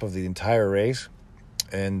fastest lap of the entire race.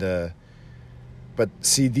 And but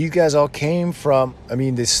see, these guys all came from,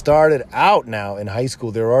 they started out now in high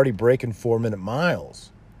school. They were already breaking 4-minute miles.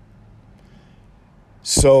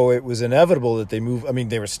 So it was inevitable that they move.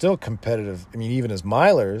 They were still competitive, even as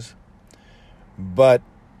milers. But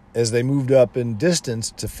as they moved up in distance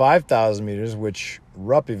to 5,000 meters, which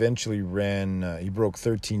Rupp eventually ran, he broke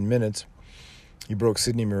 13 minutes. He broke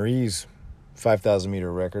Sidney Marie's 5,000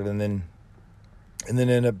 meter record, and then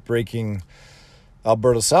ended up breaking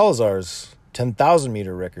Alberto Salazar's 10,000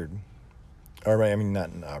 meter record. Not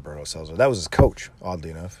Alberto Salazar. That was his coach, oddly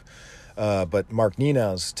enough. But Mark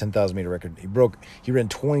Nenow's 10,000 meter record, he ran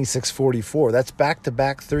 26:44. That's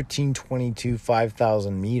back-to-back 13:22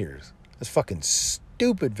 5,000 meters. That's fucking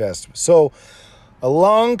stupid fast. So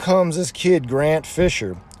along comes this kid, Grant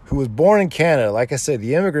Fisher, who was born in Canada. Like I said,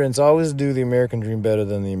 the immigrants always do the American dream better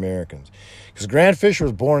than the Americans. Because Grant Fisher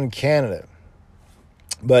was born in Canada,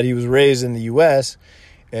 but he was raised in the U.S.,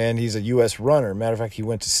 and he's a U.S. runner. Matter of fact, he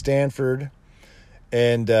went to Stanford,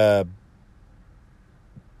 and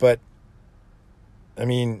but I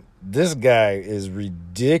mean, this guy is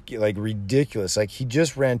ridiculous. Like, he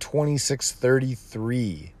just ran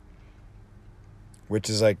 26:33, which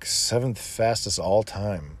is like 7th fastest all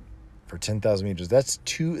time for 10,000 meters. That's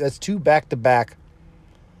two back-to-back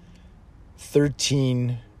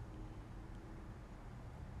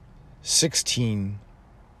 13:16.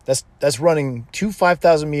 That's running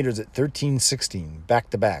 5,000 meters at 13:16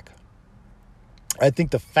 back-to-back. I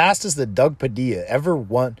think the fastest that Doug Padilla ever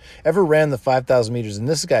ran the 5,000 meters, and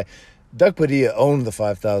this guy, Doug Padilla, owned the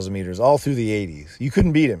 5,000 meters all through the 80s. You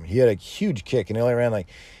couldn't beat him. He had a huge kick, and he only ran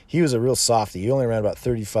he was a real softy. He only ran about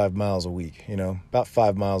 35 miles a week, about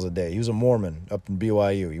 5 miles a day. He was a Mormon up in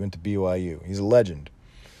BYU. He went to BYU. He's a legend.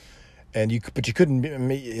 But you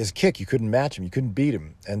couldn't, his kick, you couldn't match him. You couldn't beat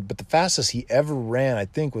him. But the fastest he ever ran, I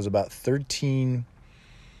think, was about 13:15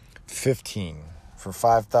 for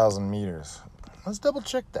 5,000 meters. Let's double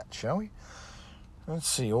check that, shall we? Let's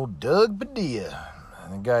see, old Doug Padilla.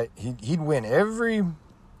 The guy, he'd win every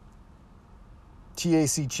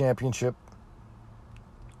TAC championship,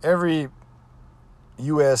 every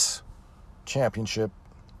U.S. championship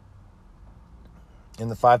in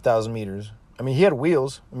the 5,000 meters. I mean, he had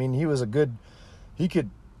wheels. I mean, I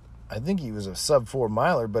think he was a sub-4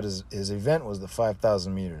 miler, but his event was the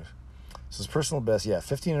 5,000 meters. So his personal best,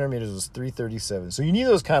 1,500 meters was 3:37. So you need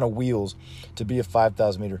those kind of wheels to be a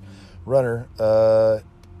 5,000 meter runner.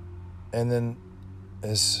 And then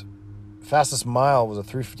his fastest mile was a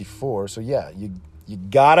 3:54. So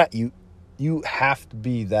you have to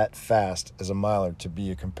be that fast as a miler to be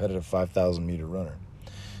a competitive 5,000 meter runner.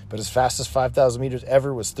 But his fastest 5,000 meters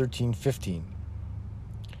ever was 13:15.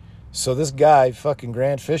 So this guy, fucking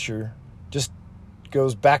Grant Fisher, just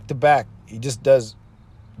goes back to back. He just does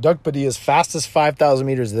Doug Padilla's fastest 5,000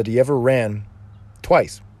 meters that he ever ran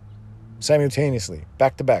twice, simultaneously,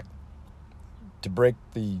 back to back, to break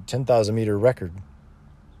the 10,000 meter record,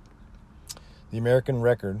 the American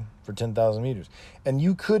record for 10,000 meters. And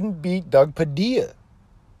you couldn't beat Doug Padilla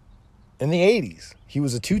in the 80s. He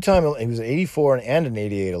was he was an 84 and an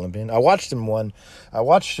 88 Olympian. I watched him run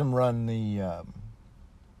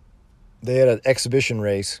they had an exhibition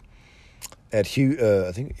race at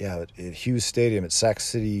Hughes Stadium at Sac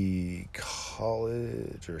City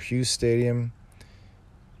College or Hughes Stadium.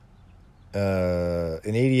 In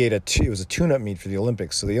 88, it was a tune-up meet for the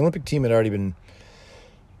Olympics. So the Olympic team had already been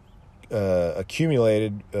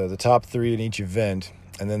accumulated, the top 3 in each event,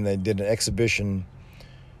 and then they did an exhibition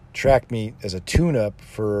track meet as a tune-up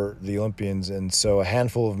for the Olympians. And so a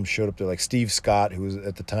handful of them showed up there, like Steve Scott, who was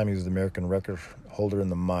at the time, he was the American record holder in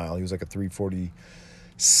the mile. He was like a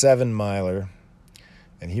 3:47 miler,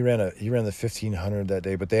 and he ran the 1,500 that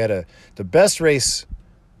day. But they had the best race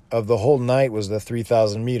of the whole night was the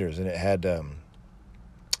 3,000 meters, and it had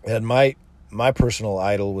my personal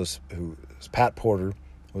idol was Pat Porter,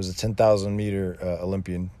 who was a 10,000 meter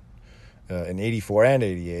Olympian in 84 and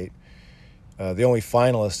 88. The only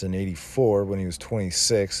finalist in 84 when he was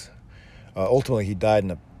 26. Ultimately, he died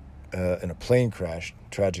in a plane crash,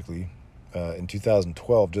 tragically, in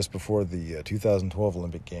 2012, just before the 2012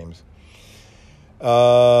 Olympic Games.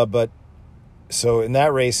 But so in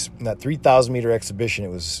that race, in that 3,000 meter exhibition, it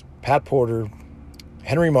was Pat Porter,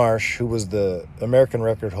 Henry Marsh, who was the American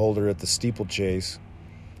record holder at the steeplechase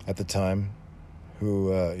at the time,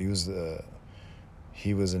 who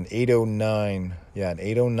he was an 8:09, an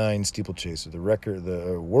 8:09 steeplechaser. The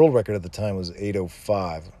world record at the time was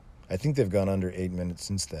 8:05. I think they've gone under 8 minutes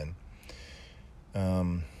since then. A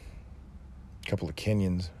couple of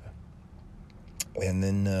Kenyans. And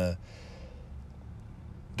then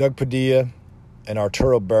Doug Padilla and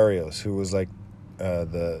Arturo Barrios, who was like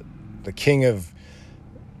the king of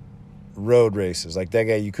road races. Like, that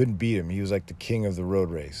guy, you couldn't beat him. He was like the king of the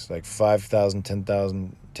road race. Like 5,000,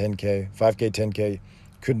 10,000, 10K, 5K, 10K,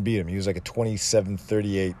 couldn't beat him. He was like a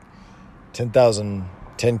 27:38, 10,000,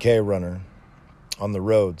 10K runner on the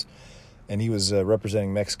roads. And he was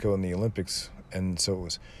representing Mexico in the Olympics. And so it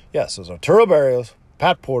was, so it was Arturo Barrios,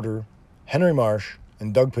 Pat Porter, Henry Marsh,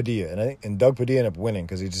 and Doug Padilla. And Doug Padilla ended up winning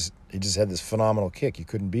because he just had this phenomenal kick. You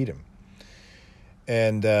couldn't beat him.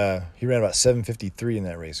 And he ran about 7:53 in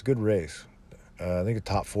that race. Good race. I think the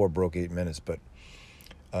top 4 broke 8 minutes. But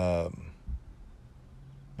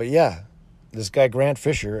yeah, this guy Grant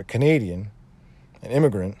Fisher, a Canadian, an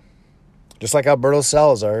immigrant, just like Alberto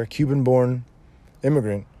Salazar, a Cuban-born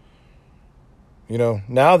immigrant.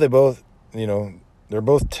 Now they're both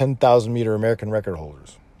 10,000 meter American record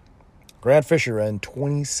holders. Grant Fisher ran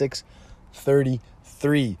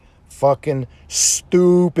 26:33. Fucking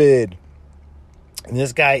stupid. And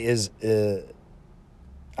this guy is,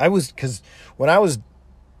 because when I was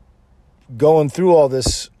going through all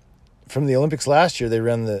this from the Olympics last year, they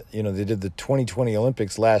did the 2020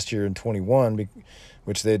 Olympics last year in 21,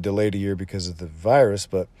 which they had delayed a year because of the virus.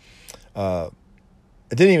 But it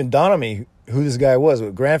didn't even dawn on me who this guy was.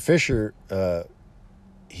 Grant Fisher,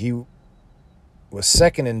 he was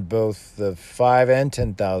second in both the 5 and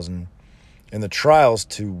 10,000 in the trials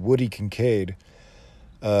to Woody Kincaid.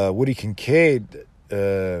 Woody Kincaid,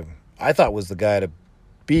 I thought was the guy to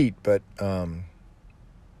beat, but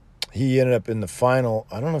he ended up in the final.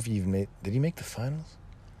 I don't know if he even did he make the finals?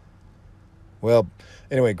 Well,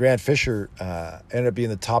 anyway, Grant Fisher ended up being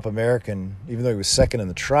the top American, even though he was second in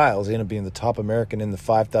the trials. He ended up being the top American in the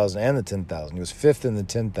 5,000 and the 10,000. He was fifth in the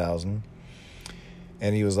 10,000,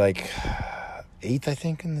 and he was like eighth, I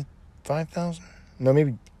think, in the 5,000. No,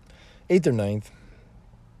 maybe eighth or ninth.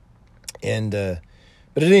 And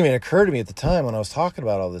but it didn't even occur to me at the time when I was talking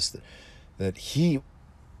about all this that he's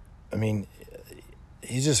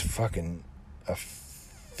just fucking a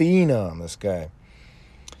phenom, this guy.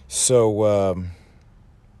 So,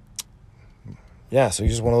 so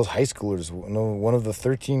he's just one of those high schoolers, one of the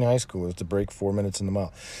 13 high schoolers to break 4 minutes in the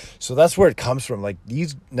mile. So that's where it comes from. Like,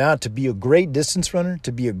 now to be a great distance runner,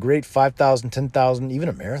 to be a great 5,000, 10,000, even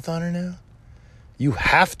a marathoner now, you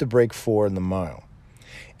have to break 4 in the mile.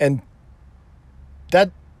 And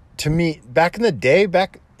that, to me, back in the day,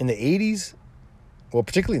 back in the 80s, well,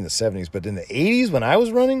 particularly in the 70s, but in the 80s when I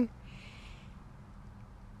was running,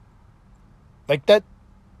 like that,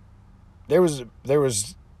 there was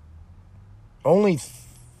only,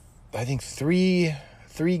 I think, three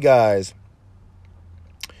guys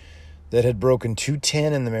that had broken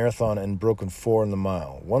 2:10 in the marathon and broken 4 in the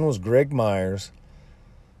mile. One was Greg Myers,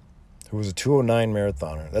 who was a 2:09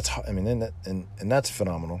 marathoner. That's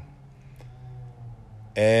phenomenal.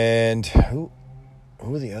 And who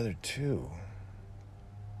are the other two?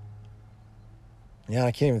 Yeah,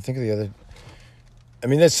 I can't even think of the other. I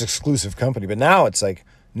mean, that's exclusive company, but now it's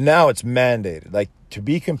mandated. Like, to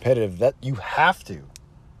be competitive, that you have to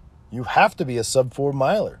be a sub 4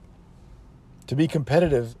 miler to be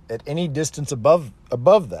competitive at any distance above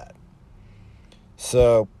that.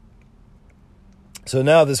 So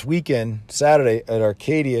now this weekend, Saturday at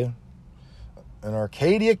Arcadia, in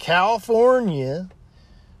Arcadia, California,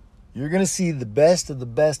 you're going to see the best of the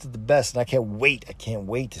best of the best. And I can't wait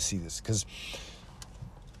to see this, because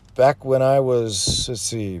back when I was,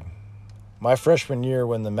 my freshman year,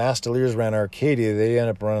 when the Masteeliers ran Arcadia, they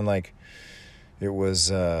ended up running it was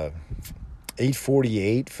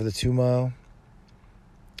 8:48 for the 2 mile.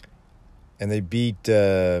 And they beat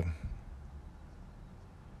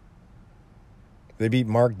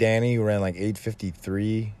Mark Danny, who ran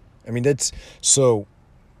 8:53. I mean, it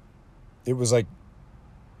was like,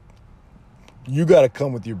 you got to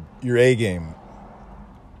come with your A game.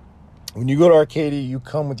 When you go to Arcadia, you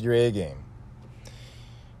come with your A game.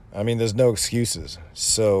 I mean, there's no excuses.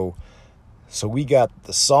 So we got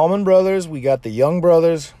the Sahlman brothers, we got the Young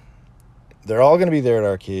brothers. They're all going to be there at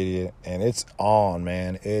Arcadia, and it's on,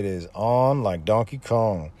 man. It is on like Donkey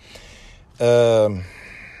Kong.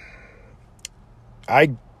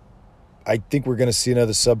 I think we're going to see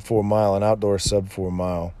another sub 4 mile, an outdoor sub 4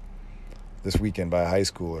 mile this weekend by a high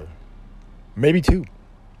schooler. Maybe 2.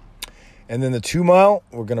 And then the 2 mile,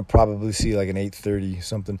 we're going to probably see an 8:30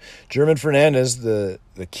 something. German Fernandez, the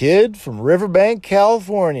kid from Riverbank,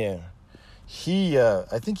 California.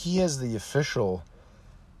 I think he has the official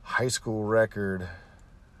high school record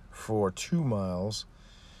for 2 miles.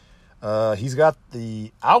 He's got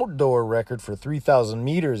the outdoor record for 3,000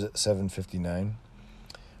 meters at 7:59.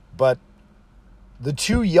 But the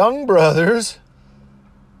 2 Young brothers,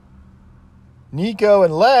 Nico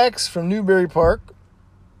and Lex from Newbury Park,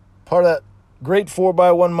 part of that great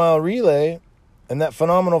 4x1 mile relay, and that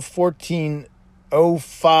phenomenal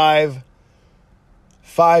 14:05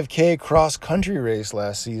 5K cross-country race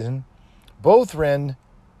last season, both ran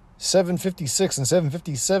 7:56 and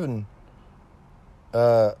 7:57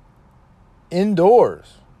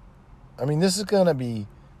 indoors. I mean, it's going to be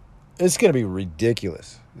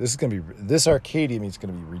ridiculous. This Arcadia meet's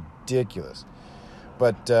going to be ridiculous.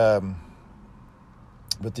 But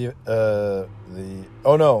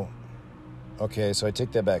okay, so I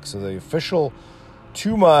take that back. So the official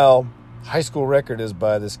 2 mile high school record is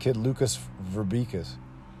by this kid Lucas Verbeekus,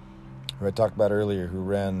 who I talked about earlier, who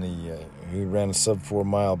ran a sub 4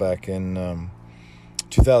 mile back in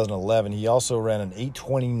 2011. He also ran an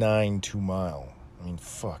 8:29 2 mile. I mean,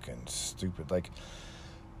 fucking stupid. But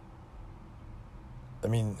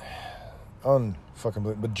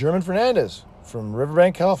German Fernandez from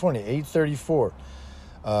Riverbank, California, 8:34.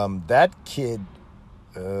 That kid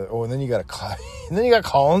And then you got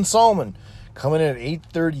Colin Sahlman coming in at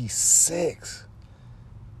 8:36.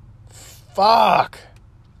 Fuck.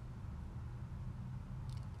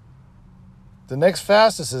 The next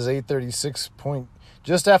fastest is 8:36 point.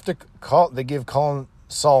 Just after they give Colin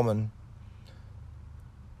Sahlman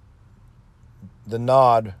the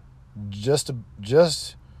nod, just a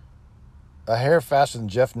hair faster than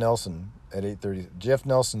Jeff Nelson at 8:30. Jeff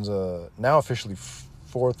Nelson's now officially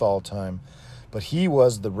fourth all time, but he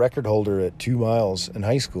was the record holder at 2 miles in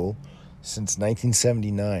high school since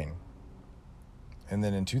 1979. And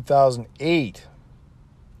then in 2008,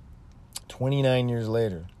 29 years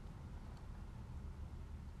later,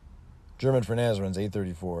 German Fernandez runs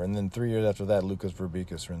 8:34, and then 3 years after that, Lucas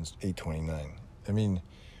Verbicas runs 8:29. I mean,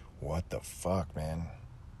 what the fuck, man?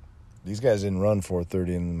 These guys didn't run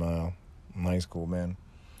 4:30 in the mile in high school, man.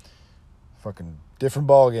 Fucking different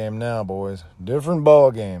ball game now, boys. Different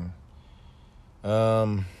ball game.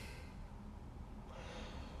 But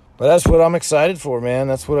that's what I'm excited for, man.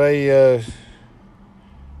 That's what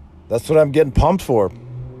I'm getting pumped for.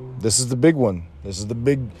 This is the big one. This is the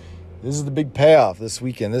big payoff this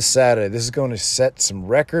weekend, this Saturday. This is going to set some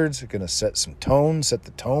records. It's going to set the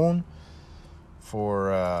tone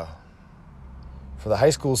for the high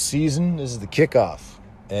school season. This is the kickoff,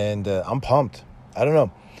 and I'm pumped. I don't know.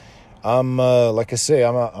 I'm like I say,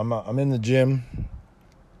 I'm in the gym.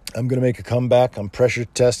 I'm going to make a comeback. I'm pressure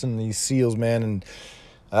testing these seals, man, and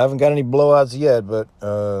I haven't got any blowouts yet, but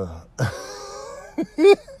I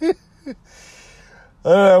don't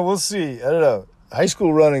know. We'll see. I don't know. High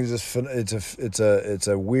school running is just it's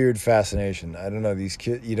a weird fascination. I don't know, these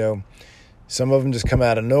kids, some of them just come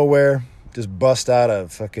out of nowhere, just bust out a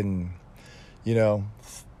fucking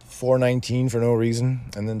 4:19 for no reason,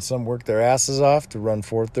 and then some work their asses off to run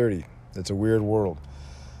 4:30. It's a weird world.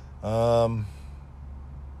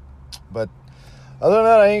 But other than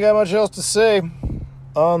that, I ain't got much else to say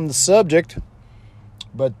on the subject.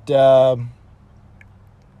 But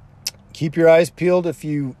keep your eyes peeled if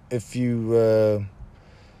you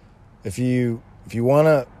want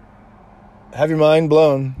to have your mind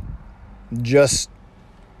blown. Just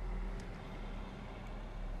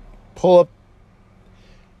pull up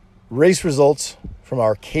race results from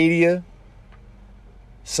Arcadia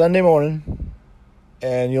Sunday morning,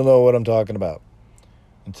 and you'll know what I'm talking about.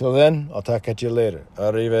 Until then, I'll talk at you later.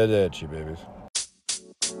 Arrivederci, babies.